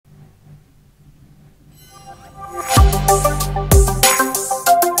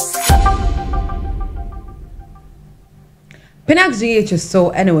Penax GH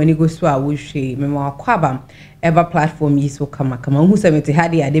so anyway you go so I will share me more kwaba ever platform yi so kama who say me to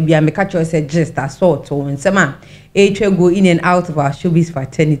hadi ade bia me catch you say just assault so nsema etwe go in and out of our showbiz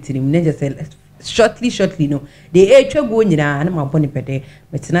fraternity me just say shortly no the etwe go nyina na maboni pede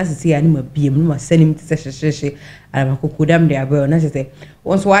metena sisi ani mabiem no masanim te hyehyehye ala makokodam de abel na say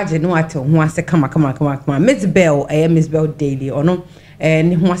once waje no ate ho ase kama Mzbel Mzbel daily ono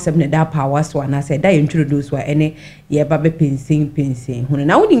and who was seven that power so and I said I introduce what any ye baby pincing when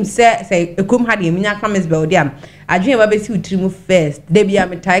now him say a cum had him in a Mzbel diam I dream baby see trim first they be a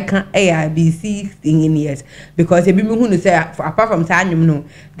metai AIBC thing in years because they be me who say apart from time no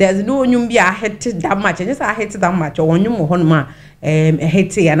there's no new be a hit that much and just I hate that much or one honma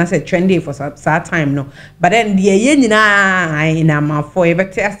hate and I said trendy for some time no but then the yen in a forever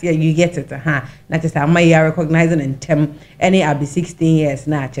test you get it not just my recognizing and tem any I'll be 16 years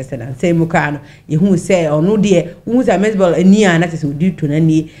now just and same mukano you who say or no dear who's a Mzbel a near and that is due to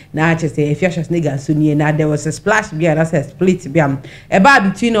any now just say if you're just nigga so near now there was a splash beer that's a split beer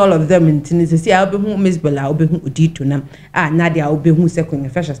about between all of them in Tennessee I'll be who Mzbel I'll be who due to them Nadia I'll be who second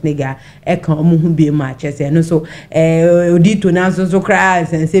if you're just nigga who be much as and so due to now so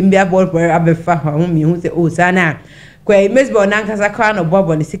cries and same beer ball where I'll be far home you who say oh sana Kwe Mzbel nankasa crown of Bob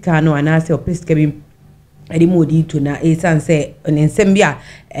on the Sikano and I say please cabin any more to na say on ensembia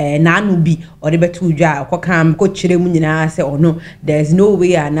nanu bi or the betu ja or come go chile munina say or no there's no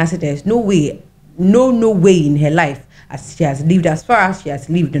way and I said there's no way in her life as she has lived as far as she has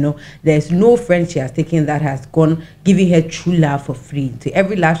lived, you know, there's no friend she has taken that has gone giving her true love for free. To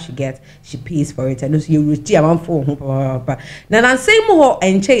every love she gets, she pays for it. And also you will see a man for now I'm saying more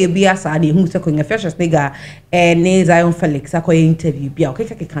and che be as I who's a fashion nigga and Zion Felix I interview be okay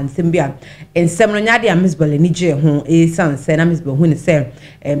can simbia and Seminary Mzbel Niger who is son said Mzbel when say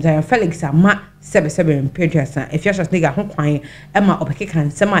Zion Felix a ma 77 pages if you're just nigga ho kwan Emma opeke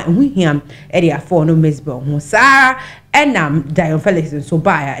kan sema hu hiam e dia for no Mzbel ho saa enam Zion Felix so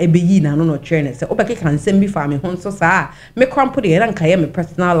baya e be yi na no trainer say opeke kan sem bi fa me ho so saa me krampo de ran kaye me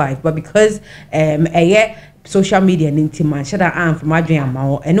personal life but because social media ninti man shada am from adwen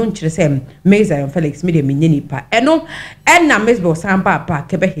ama o eno nkyere say Zion Felix media me nipa eno na Mzbel sampa pa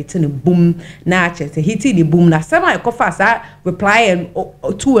kebe hit ne boom na che say hit the boom na sama e kofa sa reply and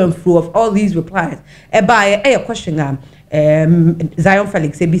to and fro of all these replies e ba e question Zion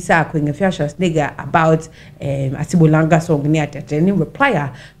Felix e bisa ko Afia Schwar nigga about Asibolanga song ni atene reply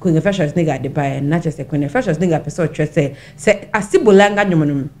ko Afia Schwar nigga de ba na che say ko Afia Schwar nigga person say Asibolanga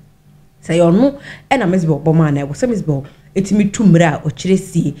nyomo say onu na Mzbel boma na wo say Mzbel etimi tumra o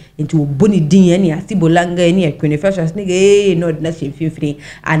chiresi into boni din ani Asibolanga ani Afia Schwar nigga no na she fifiri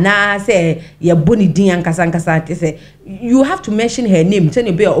ana say ya boni din ankasa say you have to mention her name tell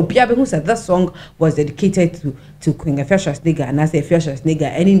you be obiabe who said that song was dedicated to Queen Afia Schwar nigga and I say Afia Schwar nigga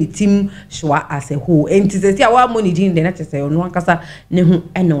any the team Schwar as a whole and to say our money din the not say no ankasa ne hu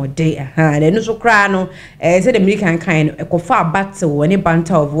eno day then no so cry no say the American kind e far battle any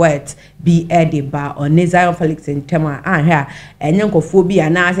banter of words be ediba on Zion Felix and tema here and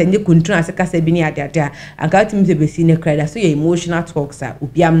yankophobia na say nye kuntun ase kasa bi ni ade aka timi se be see ne cry so your emotional talks are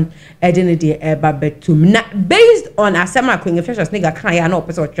obiam edene de eba betum na based on asema Queen Afia Schwar nigga kan ya na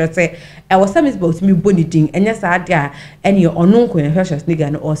opese o say e was some Mzbel to me boni din enya sa ade a ene ono Queen Afia Schwar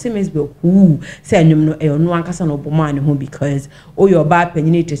nigga no o say Mzbel who say enwum no e ono ankasa no boma ne ho because o your bad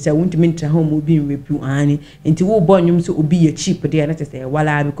penite say wontumi ntra ho mo bi repu ani enti wo bo nwum so obi ye cheap de na say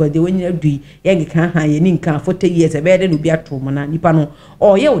wala because they when you do ye kan ha ye ni kan 40 years e be de no bi atom na nipa no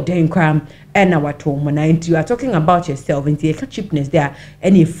o ye o den kram and our tone and you are talking about yourself and the cheapness there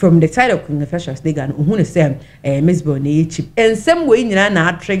and from the side of Queen Afia Schwar nigga who say Mzbel na cheap and some way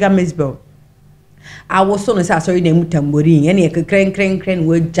na trigger Mzbel I was so sorry they mutambori any crank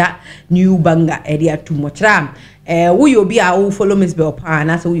word ja new banga area too much ram who you be I will follow Mzbel pa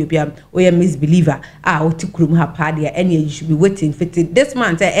and so you be a misbeliever to tikrum her party and you should be waiting for this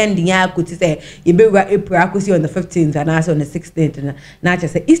month ending ya could say you be April on the 15th and also on the 16th and now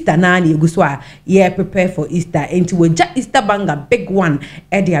just say Easter nani guswa yeah prepare for Easter into a Easter banga big one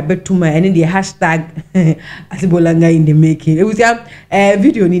area betuma and in the hashtag Asibolanga in the making it was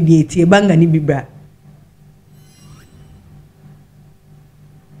video ni the banga ni bibra.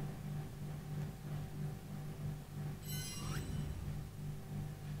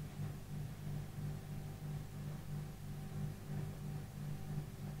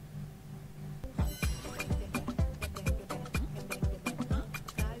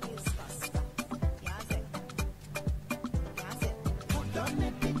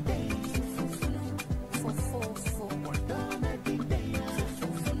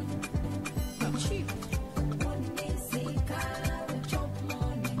 Cheese.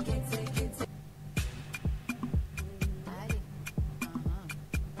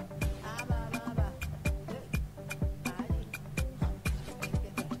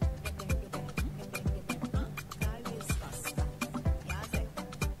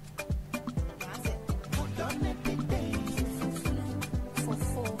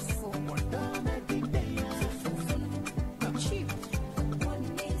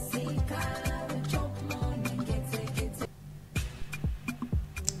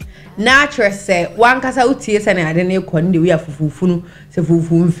 Natural say one kasa utie say na ade na ekɔ ne we afufufunu se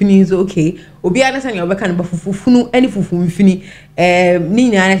fufu mfini so okay obi ana say na obeka no bafufufunu ani fufu mfini ni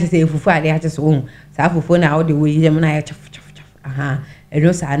nyana say fufu ade ate so wo sa fufu na wo de wo yem na ya chaf aha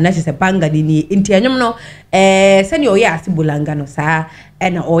eno sa na say banga de ni nti anyom no se ne oye asibulanga no sa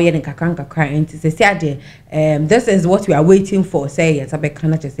na oye ne kakranka kran nti se ade this is what we are waiting for say yes abeka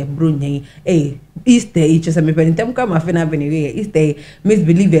na say bro nyen Easter each as a me pentem come afena beneway Easter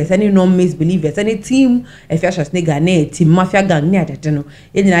misbelievers any non misbelievers any team Afia Schwar nigga na team mafia gang ni adete no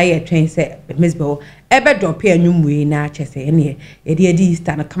ye nyina ye twen say Mzbel ebe drop here nwumwe na chese ene ye de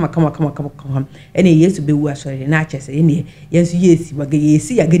Easter na kama ene Yesu be wu asore na chese ene yensu yesi waga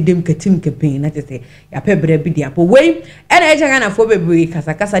yesi ya gedem katim kepin na chese ya pebre bi dia po we ene eja na fo bebre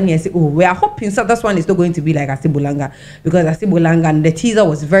kasa na say oh we are hoping so this one is not going to be like Asibulanga because Asibulanga and the teaser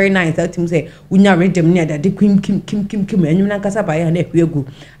was very nice. That team say unya rhythm near that kim enyu na kasa ba ya na ekuegu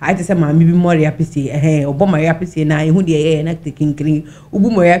I say ma mi bi more apisi obo ma apisi na ehu de na kinkiri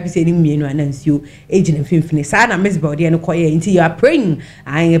ubu mo apisi ni mienu anansuo age na finfini sa na Mzbel de no koye nti you are praying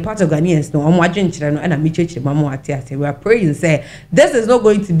I part of Ghanaians no omo adwenkyere no na mi chechire mamo ate ase we are praying say this is not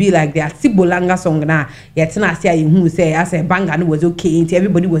going to be like the Asibulanga song na yet na ase ayehu say as a banger no was okay nti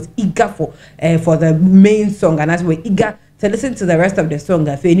everybody was eager for the main song and as we eager to listen to the rest of the song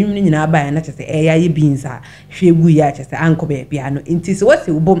afa eni mu nyina ba ya na chese ye beans a hwegu ya chese anko be bia no nti so what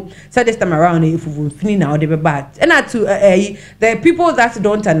ubom so this time around fufu fini na ode be bad and to the people that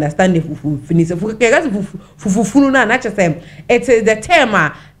don't understand the fufu fini so fufu funu na chese it is the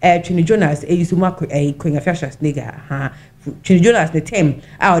term Trini Jonas yisuma Queen Afia Schwar nigga ha Trini Jonas the term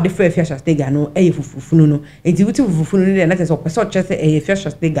the free Afia Schwar nigga no fufunu no enti wuti fufunu no na so person chese Afia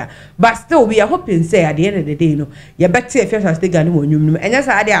Schwar nigga but still we are hoping say at the end of the day no you better Afia Schwar nigga no wonwum no enya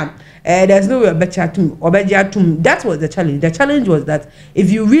sa there's no way better atum obeji atum. That was the challenge was that if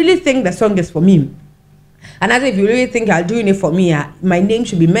you really think the song is for me and as if you really think you're doing it for me, my name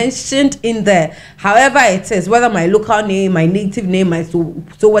should be mentioned in there. However it is, whether my local name, my native name, my so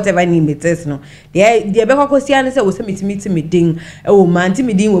whatever name it is, no. The Beko Kosiana said was me ding. Oh man,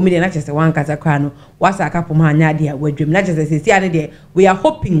 me ding with me not just one Kazakrano. What's a couple man nadia we dream not just as we are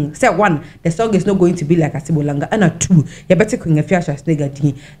hoping say one, the song is not going to be like Asibulanga, and a two, you better Queen Afia Schwar nigga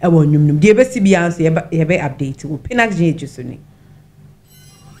D. I want you. Dear Bessie Beyonce, you be update. We'll pin actually just soon.